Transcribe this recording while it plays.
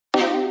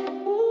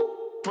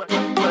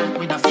Twerk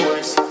with the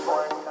force.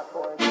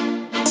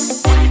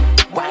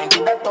 Wind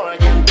in the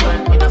torque and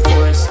twerk with the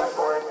force.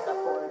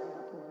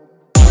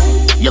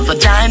 Your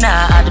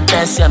vagina are the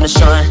best, yeah, me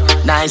sure.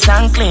 Nice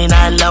and clean,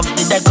 I love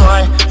the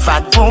decor.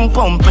 Fat pum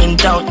pum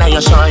print out now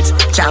your shorts.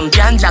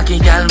 Champion jockey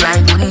girl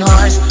ride wooden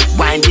horse.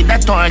 Wind with the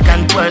torque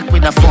and twerk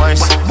with the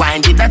force.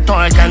 Wind with the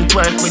torque and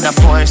twerk with the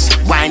force.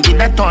 Wind with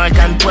the torque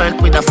and twerk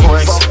with the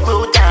force.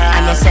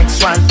 And a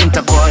sexual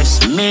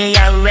intercourse. Me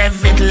I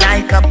rev it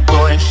like a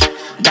Porsche.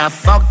 The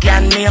fuck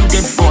your name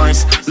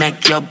divorce.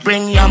 Make you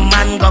bring your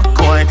man go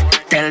court.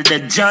 Tell the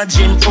judge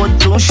him put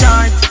too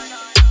short.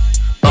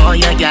 Oh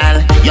yeah,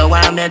 gal, you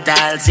want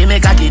metal, see me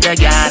cocky the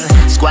gal.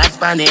 Squat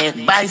pan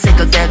it,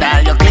 bicycle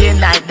pedal. You clean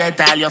like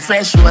dental, you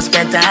fresh rose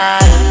petal.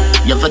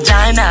 Your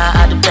vagina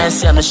are the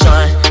best, yeah, me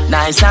sure.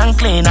 Nice and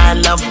clean, I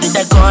love the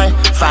decor.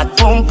 Fat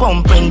pum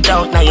pum print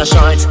out now your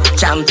shorts.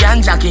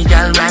 Champion jockey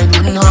girl ride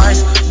wooden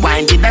horse.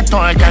 Wind with the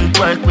torque and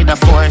twerk with the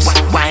force.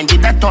 Wind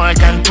with the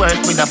torque and twerk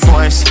with the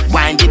force.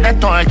 Wind with the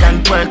torque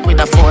and twerk with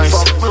the force.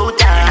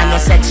 And a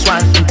sexual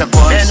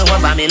intercourse. Bend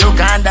over me, look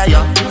under you.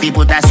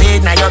 People that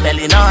seed now your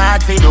belly, no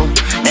hard for do.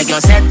 Make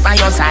you set by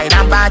your side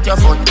and pat your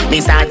foot.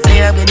 Me start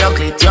play with your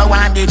clit, you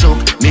want the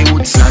joke. Me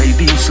would slide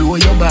in slow,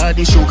 your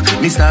body shook.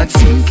 Me start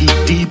sinking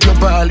deep, your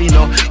ball, you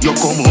know. You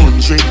come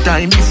 100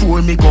 times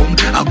before me come.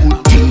 A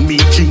good thing, me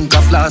drink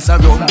a flask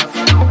of rum.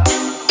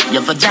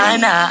 Your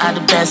vagina are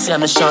the best, yeah,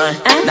 me sure.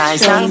 Astro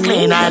Nice and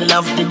clean, I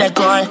love the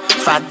decor.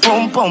 Fat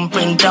pum pum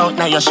print out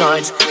now your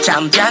shorts.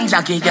 Champion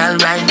jockey girl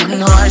ride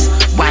wooden horse.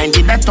 Wind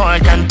with the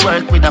torque and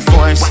twerk with the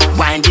force.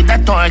 Wind with the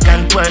torque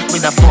and twerk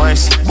with the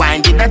force.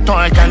 Wind with the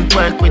torque and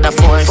twerk with the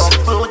force.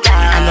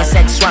 And a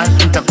sexual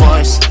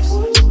intercourse.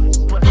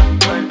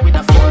 Twerk with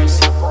the force.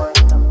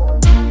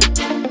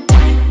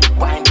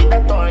 Wind with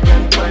the torque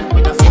and twerk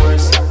with the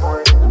force.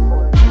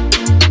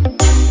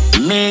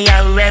 Me I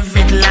rev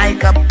it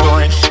like a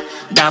Porsche.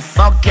 The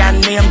fuck your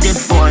name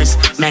divorce.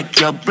 Make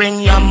you bring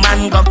your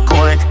man go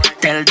court.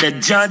 Tell the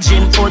judge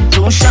him put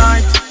too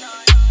short.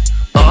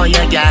 Oh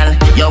yeah, gal,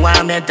 you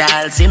want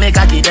metal, see me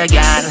cocky the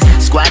gal.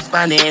 Squat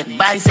pan it,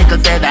 bicycle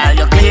pedal.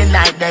 You clean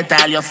like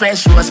dental, you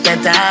fresh rose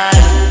petal.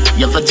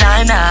 Your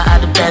vagina are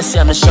the best,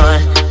 yeah, me sure.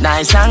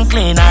 Nice and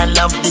clean, I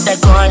love the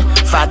decor.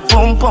 Fat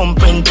pum pum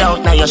print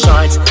out now your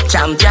shorts.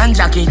 Champion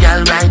jockey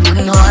girl ride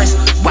wooden horse.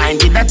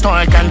 Wind with the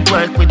torque and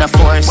twerk with the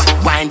force.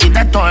 Wind with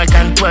the torque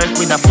and twerk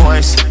with the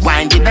force.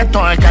 Wind with the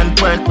torque and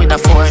twerk with the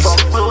force.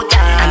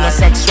 And a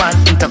sexual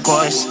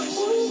intercourse.